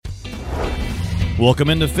Welcome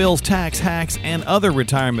into Phil's Tax Hacks and Other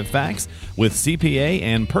Retirement Facts with CPA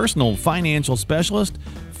and personal financial specialist,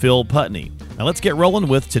 Phil Putney. Now let's get rolling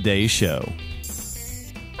with today's show.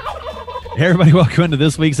 Hey everybody, welcome into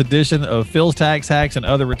this week's edition of Phil's Tax Hacks and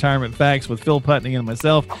Other Retirement Facts with Phil Putney and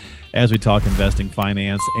myself as we talk investing,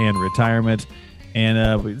 finance, and retirement.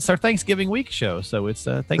 And it's our Thanksgiving week show, so it's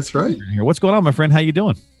Thanksgiving. That's right. Here. What's going on, my friend? How you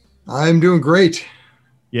doing? I'm doing great.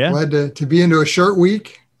 Yeah. Glad to be into a short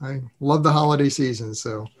week. I love the holiday season.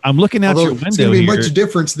 So I'm looking out your window. It's going to be here. much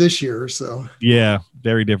difference this year. So yeah,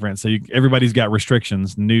 very different. So everybody's got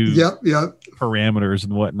restrictions, new parameters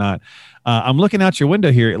and whatnot. I'm looking out your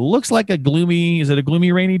window here. It looks like is it a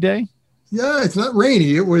gloomy, rainy day? Yeah, it's not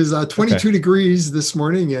rainy. It was 22 degrees this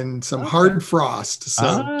morning and some hard frost.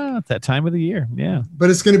 So it's that time of the year. Yeah. But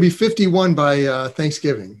it's going to be 51 by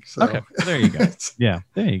Thanksgiving. So okay, there you go. Yeah,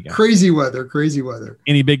 there you go. Crazy weather.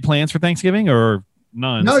 Any big plans for Thanksgiving or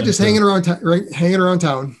none? No, just hanging around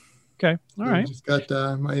town. Okay. All right. Just got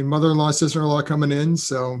my mother-in-law, sister-in-law coming in.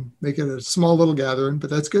 So make it a small little gathering, but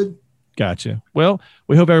that's good. Gotcha. Well,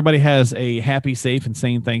 we hope everybody has a happy, safe, and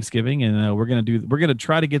sane Thanksgiving, and we're gonna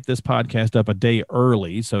try to get this podcast up a day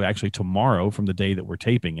early. So actually tomorrow, from the day that we're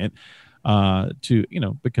taping it,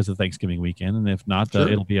 because of Thanksgiving weekend, and if not,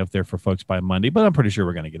 it'll be up there for folks by Monday. But I'm pretty sure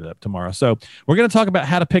we're gonna get it up tomorrow. So we're gonna talk about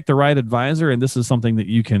how to pick the right advisor, and this is something that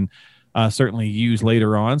you can certainly use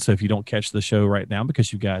later on. So if you don't catch the show right now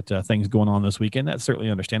because you've got things going on this weekend, that's certainly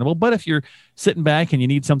understandable. But if you're sitting back and you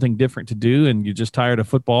need something different to do and you're just tired of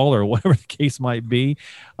football or whatever the case might be,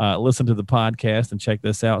 listen to the podcast and check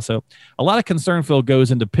this out. So a lot of concern, Phil,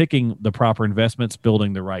 goes into picking the proper investments,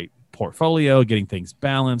 building the right portfolio, getting things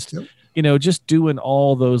balanced, just doing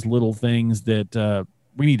all those little things that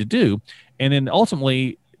we need to do. And then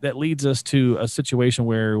ultimately, that leads us to a situation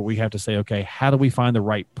where we have to say, okay, how do we find the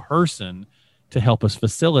right person to help us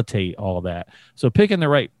facilitate all that? So picking the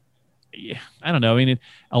right, I don't know. I mean,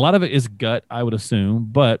 a lot of it is gut, I would assume,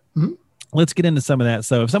 but let's get into some of that.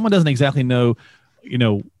 So if someone doesn't exactly know,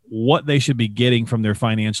 what they should be getting from their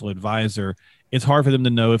financial advisor, it's hard for them to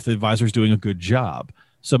know if the advisor is doing a good job.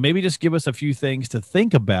 So maybe just give us a few things to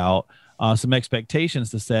think about, some expectations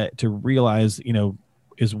to set, to realize,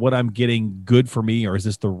 is what I'm getting good for me, or is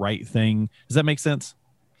this the right thing? Does that make sense?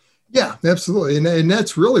 Yeah, absolutely. And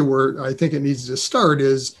that's really where I think it needs to start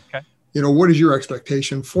is, what is your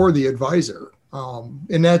expectation for the advisor?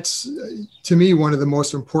 And that's, to me, one of the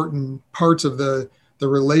most important parts of the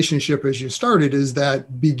relationship as you started is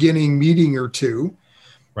that beginning meeting or two.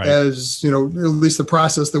 Right. As, at least the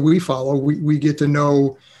process that we follow, we get to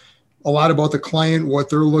know a lot about the client, what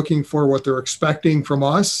they're looking for, what they're expecting from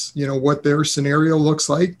us, what their scenario looks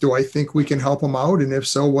like. Do I think we can help them out? And if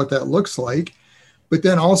so, what that looks like. But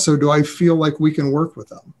then also, do I feel like we can work with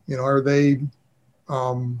them? Are they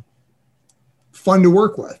fun to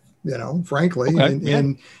work with, frankly? Okay.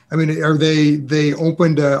 And I mean, are they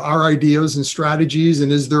open to our ideas and strategies?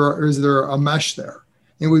 And is there a mesh there?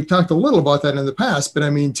 And we've talked a little about that in the past, but I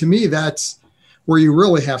mean, to me, that's where you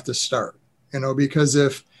really have to start, because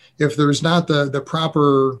if there's not the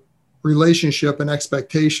proper relationship and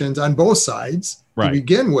expectations on both sides to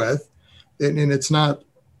begin with, and it's not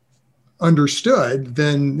understood,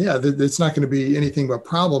 then it's not going to be anything but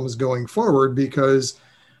problems going forward because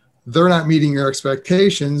they're not meeting your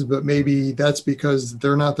expectations, but maybe that's because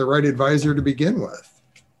they're not the right advisor to begin with.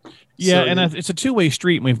 Yeah. So, and it's a two-way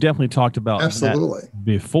street. And we've definitely talked about absolutely that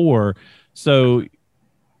before. So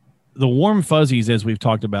the warm fuzzies, as we've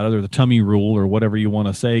talked about, or the tummy rule or whatever you want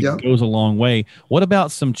to say, goes a long way. What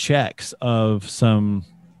about some checks of some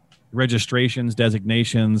registrations,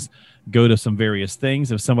 designations, go to some various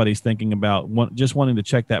things if somebody's thinking about just wanting to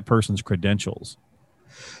check that person's credentials?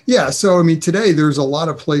 Yeah. So, I mean, today there's a lot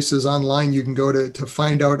of places online you can go to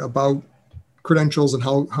find out about credentials and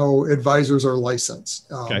how advisors are licensed.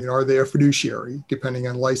 Are they a fiduciary, depending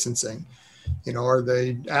on licensing? Are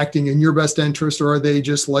they acting in your best interest, or are they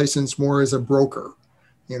just licensed more as a broker,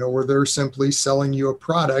 where they're simply selling you a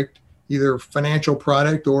product, either financial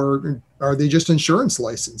product, or are they just insurance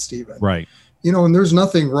licensed even? Right. And there's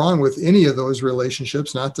nothing wrong with any of those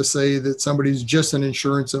relationships, not to say that somebody's just an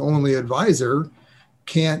insurance only advisor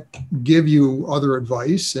can't give you other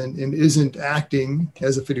advice and isn't acting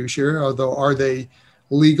as a fiduciary, although are they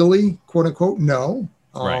legally, quote unquote? No.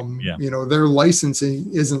 Their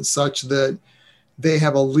licensing isn't such that they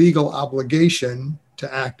have a legal obligation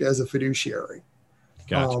to act as a fiduciary.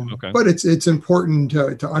 Gotcha. Okay. But it's important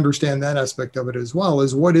to understand that aspect of it as well,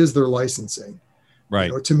 is what is their licensing?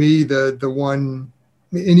 Right. To me, the one,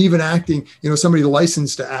 and even acting, somebody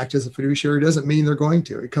licensed to act as a fiduciary doesn't mean they're going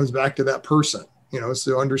to. It comes back to that person,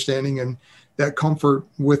 so understanding and that comfort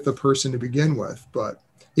with the person to begin with. But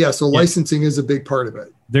yeah, so licensing is a big part of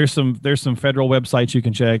it. There's some federal websites you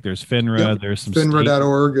can check. There's FINRA. Yep. There's some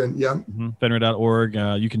FINRA.org and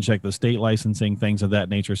FINRA.org. You can check the state licensing, things of that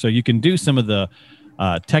nature. So you can do some of the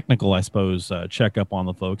technical, I suppose, checkup on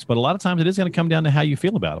the folks. But a lot of times it is going to come down to how you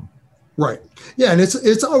feel about them. Right. Yeah, and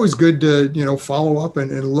it's always good to follow up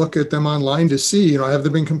and look at them online to see have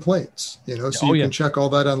there been complaints. So you can check all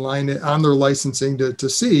that online on their licensing to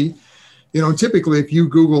see. Typically if you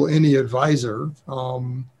Google any advisor.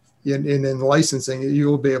 In licensing,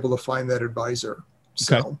 you'll be able to find that advisor.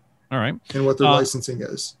 So, okay. All right. And what their licensing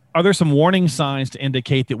is. Are there some warning signs to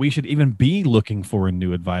indicate that we should even be looking for a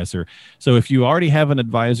new advisor? So if you already have an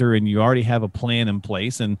advisor and you already have a plan in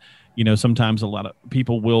place, and sometimes a lot of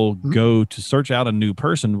people will go to search out a new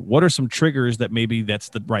person, what are some triggers that maybe that's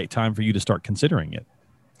the right time for you to start considering it?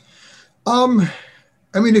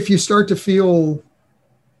 If you start to feel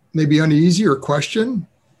maybe uneasy or question,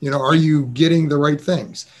 are you getting the right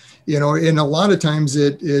things? And a lot of times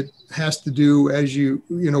it has to do as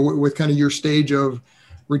with kind of your stage of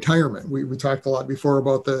retirement. We talked a lot before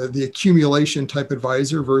about the accumulation type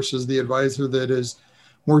advisor versus the advisor that is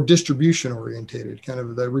more distribution orientated, kind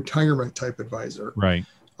of the retirement type advisor. Right.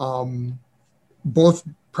 Both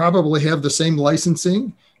probably have the same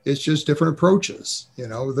licensing. It's just different approaches.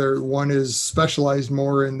 One is specialized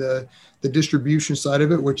more in the distribution side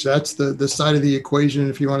of it, which that's the side of the equation,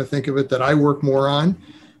 if you want to think of it, that I work more on.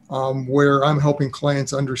 Where I'm helping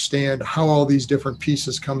clients understand how all these different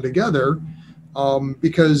pieces come together,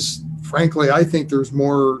 because frankly, I think there's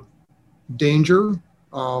more danger,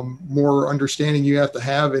 more understanding you have to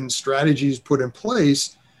have and strategies put in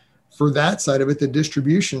place for that side of it, the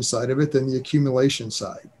distribution side of it, than the accumulation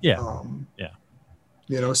side. Yeah.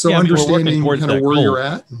 So understanding kind of where you're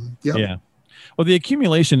at. Yeah. Well, the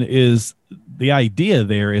accumulation is the idea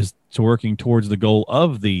there is to working towards the goal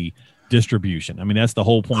of the distribution. That's the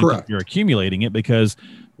whole point. Correct. That you're accumulating it, because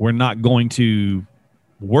we're not going to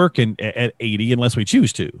work at 80 unless we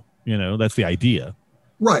choose to. That's the idea.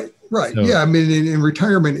 Right. So, yeah. In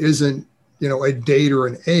retirement isn't a date or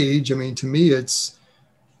an age. To me, it's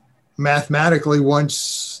mathematically,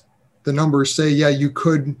 once the numbers say, yeah, you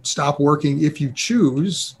could stop working if you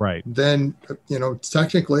choose. Right. Then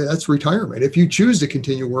technically that's retirement. If you choose to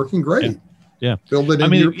continue working, great. Yeah. Build it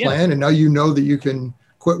into your plan, and now that you can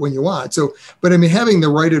quit when you want. So, but having the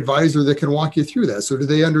right advisor that can walk you through that. So do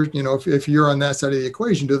they if you're on that side of the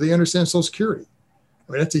equation, do they understand Social Security?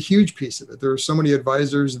 That's a huge piece of it. There are so many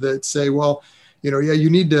advisors that say, well, you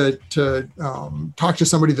need to talk to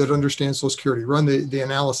somebody that understands Social Security, run the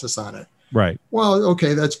analysis on it. Right. Well,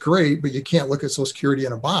 okay, that's great, but you can't look at Social Security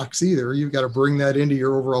in a box either. You've got to bring that into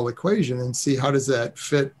your overall equation and see how does that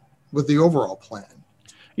fit with the overall plan.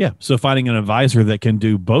 Yeah. So finding an advisor that can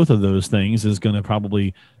do both of those things is going to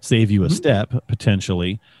probably save you a step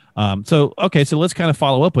potentially. So let's kind of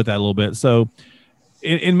follow up with that a little bit. So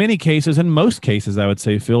in many cases, in most cases, I would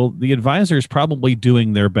say, Phil, the advisor is probably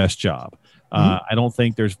doing their best job. I don't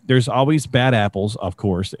think there's always bad apples, of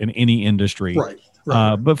course, in any industry. Right.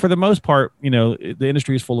 But for the most part, the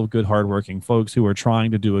industry is full of good, hardworking folks who are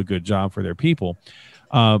trying to do a good job for their people.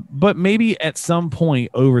 But maybe at some point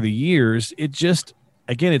over the years, it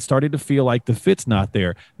started to feel like the fit's not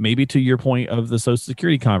there. Maybe to your point of the Social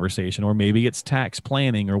Security conversation, or maybe it's tax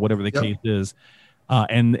planning or whatever the case is.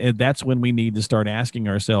 And that's when we need to start asking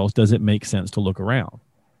ourselves, does it make sense to look around?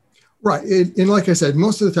 Right. And like I said,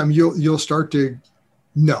 most of the time you'll start to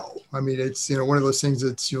know. It's, one of those things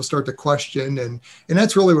that you'll start to question. And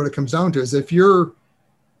that's really what it comes down to, is if you're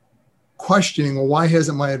questioning, well, why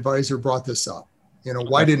hasn't my advisor brought this up?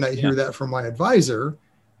 Why didn't I hear that from my advisor?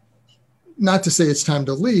 Not to say it's time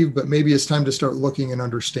to leave, but maybe it's time to start looking and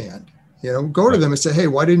understand. Go to them and say, hey,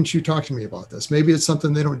 why didn't you talk to me about this? Maybe it's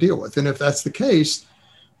something they don't deal with. And if that's the case,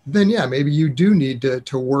 then yeah, maybe you do need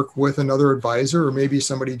to work with another advisor, or maybe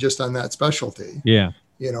somebody just on that specialty. Yeah.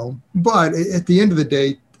 But at the end of the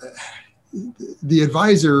day, the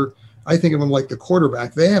advisor, I think of them like the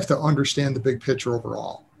quarterback. They have to understand the big picture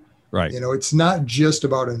overall. Right. It's not just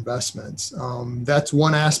about investments. That's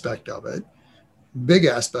one aspect of it, big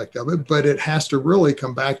aspect of it, but it has to really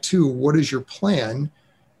come back to, what is your plan?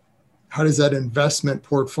 How does that investment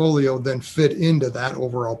portfolio then fit into that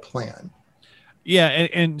overall plan? Yeah.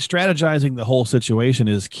 And strategizing the whole situation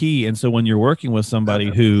is key. And so when you're working with somebody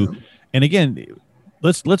who, and again,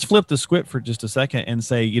 let's flip the script for just a second and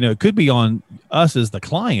say, it could be on us as the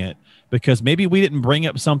client because maybe we didn't bring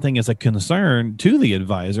up something as a concern to the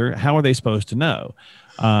advisor. How are they supposed to know?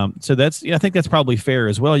 So that's, I think that's probably fair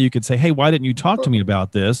as well. You could say, hey, why didn't you talk to me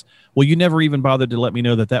about this? Well, you never even bothered to let me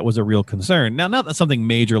know that that was a real concern. Now, not that something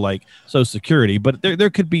major like Social Security, but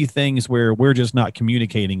there could be things where we're just not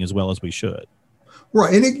communicating as well as we should.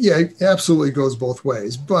 Right. And it absolutely goes both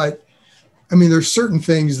ways. But I mean, there's certain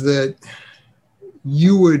things that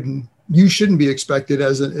you shouldn't be expected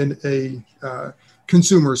as a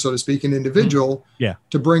consumer, so to speak, an individual,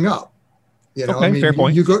 to bring up. You know, okay, I mean, fair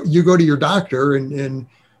point. You go to your doctor and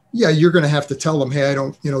you're going to have to tell them, hey, I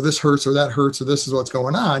don't, this hurts or that hurts, or this is what's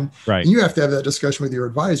going on. Right. And you have to have that discussion with your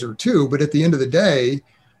advisor too. But at the end of the day,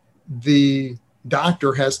 the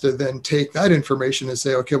doctor has to then take that information and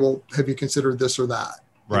say, okay, well, have you considered this or that?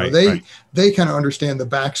 Right. They kind of understand the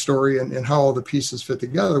backstory and how all the pieces fit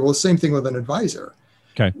together. Well, the same thing with an advisor.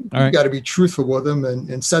 Okay. You got to be truthful with them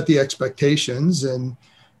and set the expectations and,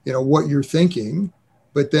 what you're thinking.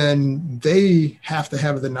 But then they have to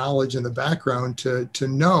have the knowledge and the background to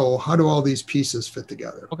know how do all these pieces fit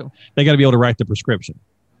together. Okay. They got to be able to write the prescription.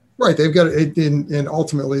 Right. They've got it and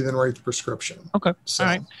ultimately then write the prescription. Okay. So. All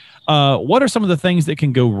right. What are some of the things that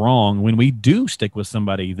can go wrong when we do stick with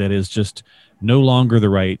somebody that is just no longer the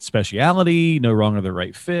right speciality, no longer the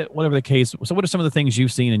right fit, whatever the case? So what are some of the things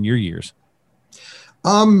you've seen in your years?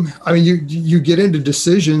 I mean, you get into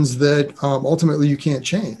decisions that ultimately you can't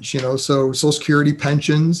change, so Social Security,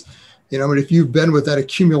 pensions, and if you've been with that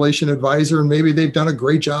accumulation advisor and maybe they've done a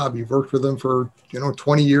great job, you've worked with them for,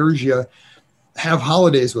 20 years, you have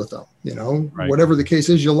holidays with them, right. Whatever the case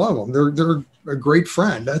is, you love them. They're a great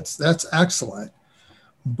friend. That's excellent.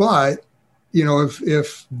 But,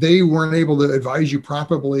 if they weren't able to advise you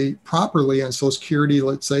properly on Social Security,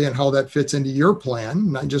 let's say, and how that fits into your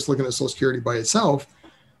plan, not just looking at Social Security by itself,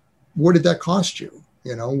 what did that cost you?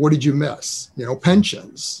 What did you miss?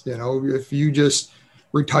 Pensions, if you just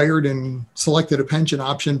retired and selected a pension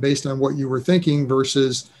option based on what you were thinking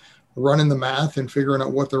versus running the math and figuring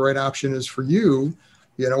out what the right option is for you,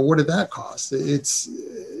 what did that cost?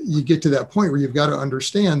 You get to that point where you've got to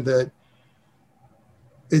understand that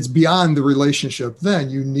it's beyond the relationship. Then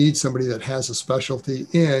you need somebody that has a specialty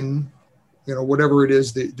in, whatever it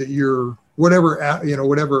is that you're, whatever,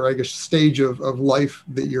 I guess, stage of life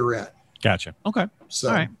that you're at. Gotcha. Okay. So,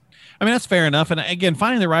 all right. I mean, that's fair enough. And again,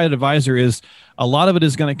 finding the right advisor a lot of it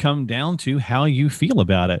is going to come down to how you feel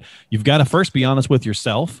about it. You've got to first be honest with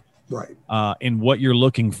yourself. Right. In what you're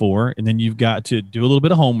looking for. And then you've got to do a little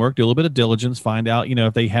bit of homework, do a little bit of diligence, find out,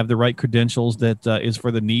 if they have the right credentials that is for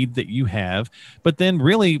the need that you have. But then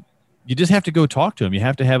really, you just have to go talk to them. You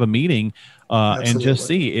have to have a meeting and just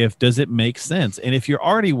see does it make sense. And if you're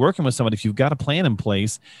already working with somebody, if you've got a plan in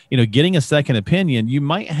place, getting a second opinion, you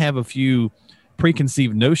might have a few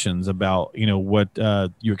preconceived notions about, what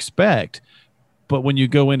you expect. But when you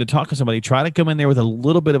go in to talk to somebody, try to come in there with a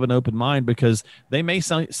little bit of an open mind, because they may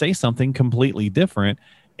say something completely different.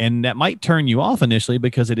 And that might turn you off initially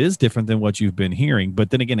because it is different than what you've been hearing. But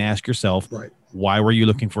then again, ask yourself, why were you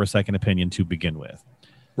looking for a second opinion to begin with?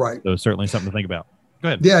 Right. So certainly something to think about. Go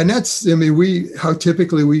ahead. Yeah. And that's, how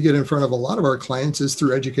typically we get in front of a lot of our clients is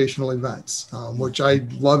through educational events, which I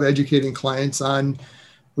love educating clients on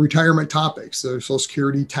retirement topics, so Social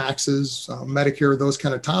Security, taxes, Medicare, those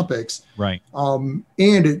kind of topics. Right. And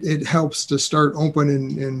it helps to start open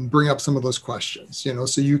and bring up some of those questions,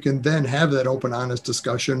 so you can then have that open, honest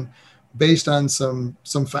discussion based on some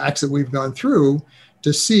facts that we've gone through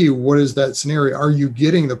to see what is that scenario. Are you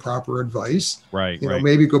getting the proper advice? Right.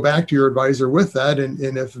 Maybe go back to your advisor with that. And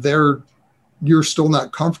if you're still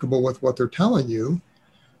not comfortable with what they're telling you,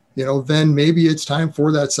 then maybe it's time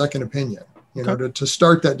for that second opinion. To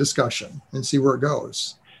start that discussion and see where it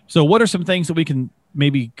goes. So what are some things that we can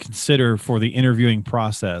maybe consider for the interviewing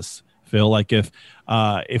process, Phil? Like if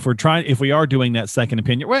we are doing that second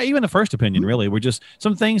opinion, well, even a first opinion, really, we're just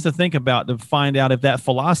some things to think about to find out if that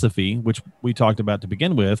philosophy, which we talked about to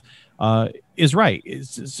begin with, is right.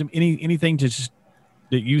 Is anything to just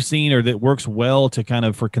that you've seen or that works well to kind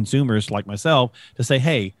of for consumers like myself to say,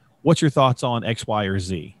 hey, what's your thoughts on X, Y, or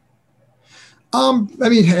Z?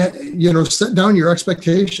 Set down your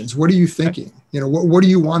expectations. What are you thinking? What do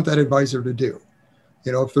you want that advisor to do?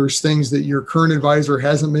 If there's things that your current advisor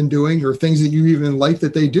hasn't been doing or things that you even like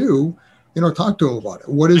that they do, talk to them about it.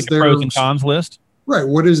 What is their pros and cons list? Right.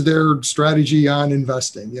 What is their strategy on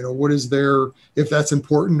investing? What is if that's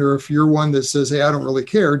important, or if you're one that says, hey, I don't really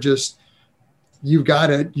care, just you've got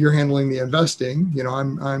it. You're handling the investing.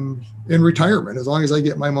 I'm in retirement. As long as I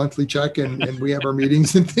get my monthly check and we have our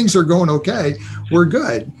meetings and things are going okay, we're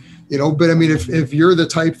good. But I mean, if you're the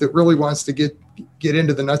type that really wants to get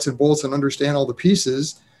into the nuts and bolts and understand all the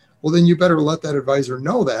pieces, well, then you better let that advisor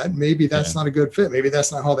know that maybe that's not a good fit. Maybe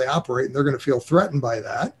that's not how they operate, and they're going to feel threatened by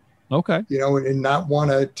that. Okay. And not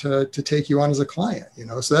want to take you on as a client,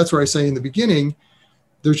 So that's where I say in the beginning,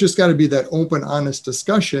 there's just got to be that open, honest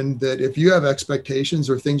discussion that if you have expectations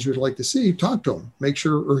or things you'd like to see, talk to them, make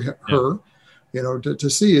sure, or her, to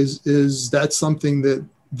see is that something that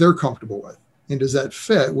they're comfortable with, and does that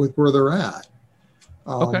fit with where they're at?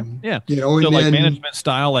 Okay. Yeah. So and like management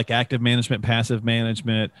style, like active management, passive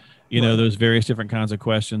management, those various different kinds of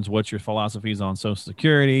questions. What's your philosophies on Social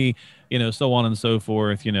Security, so on and so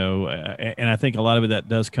forth, and I think a lot of it that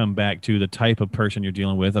does come back to the type of person you're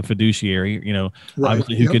dealing with, a fiduciary,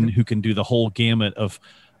 obviously who can do the whole gamut of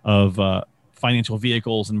financial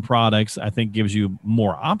vehicles and products. I think gives you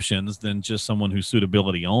more options than just someone who's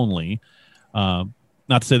suitability only.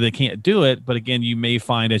 Not to say they can't do it, but again, you may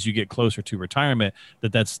find as you get closer to retirement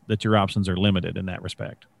that your options are limited in that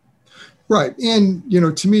respect. Right. And,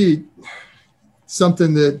 to me,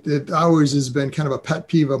 something that always has been kind of a pet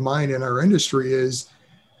peeve of mine in our industry is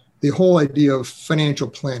the whole idea of financial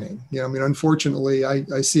planning. Unfortunately,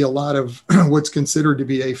 I see a lot of what's considered to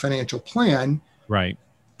be a financial plan. Right.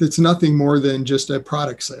 That's nothing more than just a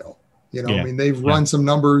product sale. They've run some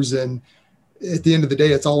numbers, and at the end of the day,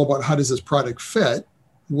 it's all about how does this product fit,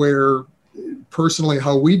 where personally,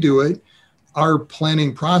 how we do it, our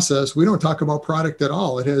planning process, we don't talk about product at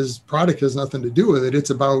all. Product has nothing to do with it.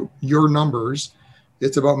 It's about your numbers.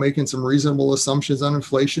 It's about making some reasonable assumptions on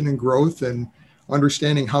inflation and growth and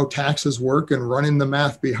understanding how taxes work and running the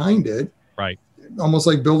math behind it. Right. Almost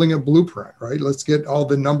like building a blueprint, right? Let's get all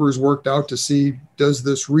the numbers worked out to see, does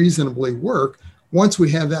this reasonably work? Once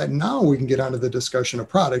we have that, now we can get onto the discussion of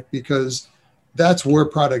product, because that's where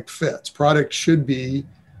product fits. Product should be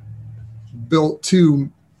built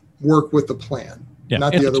to work with the plan,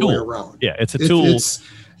 not the other way around. Yeah, it's a tool.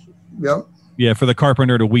 Yeah, for the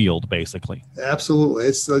carpenter to wield, basically. Absolutely.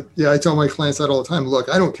 I tell my clients that all the time. Look,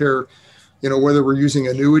 I don't care, whether we're using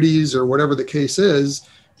annuities or whatever the case is,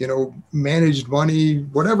 managed money,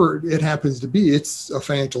 whatever it happens to be, it's a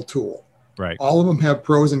financial tool. Right. All of them have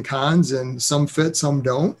pros and cons, and some fit, some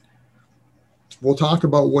don't. We'll talk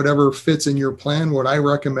about whatever fits in your plan, what I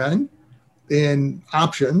recommend, and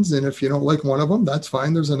options. And if you don't like one of them, that's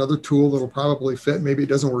fine. There's another tool that'll probably fit. Maybe it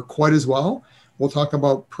doesn't work quite as well. We'll talk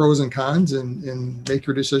about pros and cons and make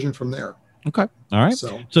your decision from there. Okay. All right.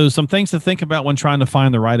 So some things to think about when trying to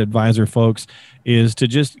find the right advisor, folks, is to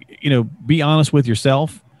just, be honest with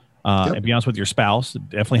yourself. And be honest with your spouse.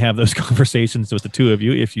 Definitely have those conversations with the two of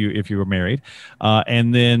you if you were married,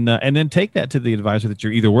 and then take that to the advisor that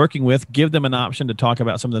you're either working with. Give them an option to talk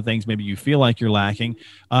about some of the things maybe you feel like you're lacking,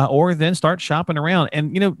 or then start shopping around.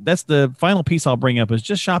 And that's the final piece I'll bring up is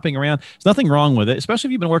just shopping around. There's nothing wrong with it, especially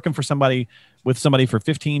if you've been working for somebody for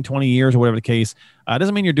 15, 20 years or whatever the case. It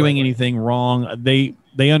doesn't mean you're doing anything wrong.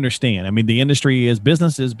 They understand. I mean, the industry is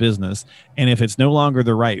business. And if it's no longer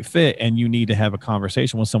the right fit and you need to have a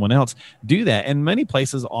conversation with someone else, do that. And many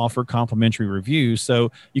places offer complimentary reviews,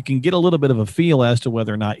 so you can get a little bit of a feel as to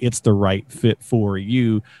whether or not it's the right fit for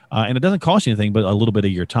you. And it doesn't cost you anything but a little bit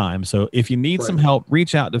of your time. So if you need some help,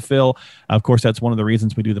 reach out to Phil. Of course, that's one of the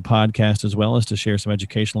reasons we do the podcast as well, is to share some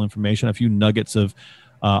educational information, a few nuggets of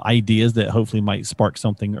ideas that hopefully might spark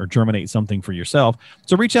something or germinate something for yourself.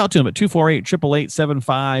 So reach out to them at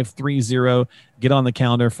 248-888-7530. Get on the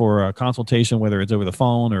calendar for a consultation, whether it's over the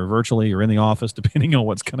phone or virtually or in the office, depending on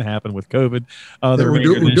what's going to happen with COVID. We're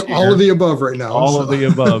doing all of the above right now. All of the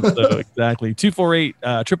above. So exactly.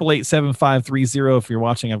 248-888-7530. If you're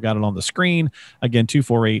watching, I've got it on the screen. Again,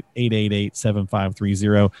 248-888-7530.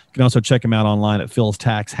 You can also check them out online at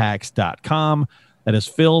philstaxhacks.com. That is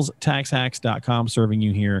philstaxhacks.com, serving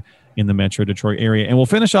you here in the Metro Detroit area. And we'll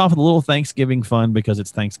finish off with a little Thanksgiving fun because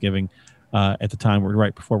it's Thanksgiving at the time. We're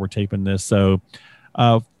right before we're taping this. So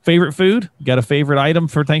favorite food? Got a favorite item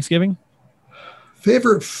for Thanksgiving?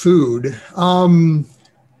 Favorite food?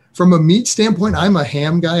 From a meat standpoint, I'm a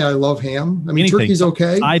ham guy. I love ham. I mean, anything. Turkey's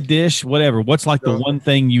okay. Side dish, whatever. What's like the one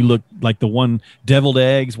thing you look like, the one deviled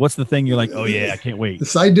eggs? What's the thing you're like, oh yeah, I can't wait? The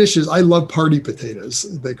side dishes, I love party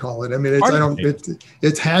potatoes, they call it. I mean,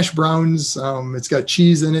 it's hash browns. It's got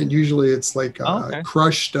cheese in it. Usually it's like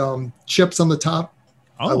crushed chips on the top.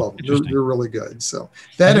 I love them. They're really good. So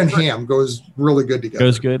that and ham goes really good together.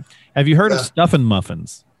 Goes good. Have you heard of stuffing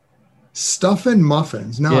muffins? Stuffing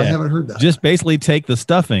muffins? No, I haven't heard that. Just basically take the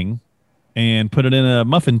stuffing and put it in a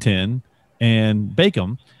muffin tin and bake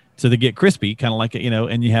them so they get crispy, kind of like,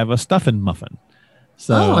 and you have a stuffing muffin.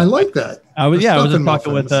 So I like that. I was just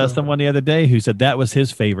talking with someone the other day who said that was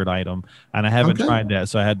his favorite item, and I haven't tried that,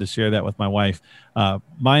 so I had to share that with my wife.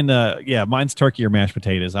 Mine's turkey or mashed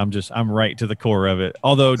potatoes. I'm right to the core of it.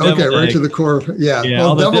 Although right to the core. Yeah.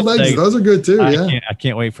 Well, deviled eggs, those are good too. I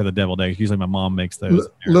can't wait for the deviled eggs. Usually my mom makes those.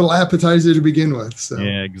 Little appetizer to begin with. So.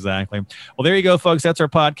 Yeah, exactly. Well, there you go, folks. That's our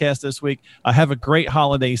podcast this week. Have a great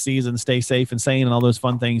holiday season. Stay safe and sane, and all those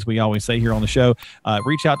fun things we always say here on the show.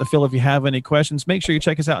 Reach out to Phil if you have any questions. Make sure you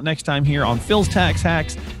check us out next time here on Phil's Tax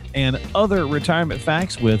Hacks and Other Retirement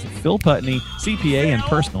Facts with Phil Putney, CPA and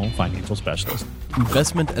Personal Financial Specialist.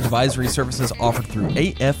 Investment advisory services offered through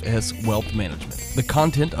AFS Wealth Management. The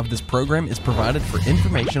content of this program is provided for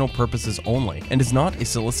informational purposes only and is not a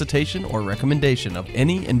solicitation or recommendation of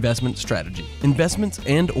any investment strategy. Investments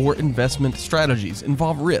and/or investment strategies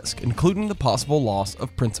involve risk, including the possible loss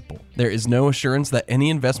of principal. There is no assurance that any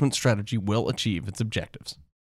investment strategy will achieve its objectives.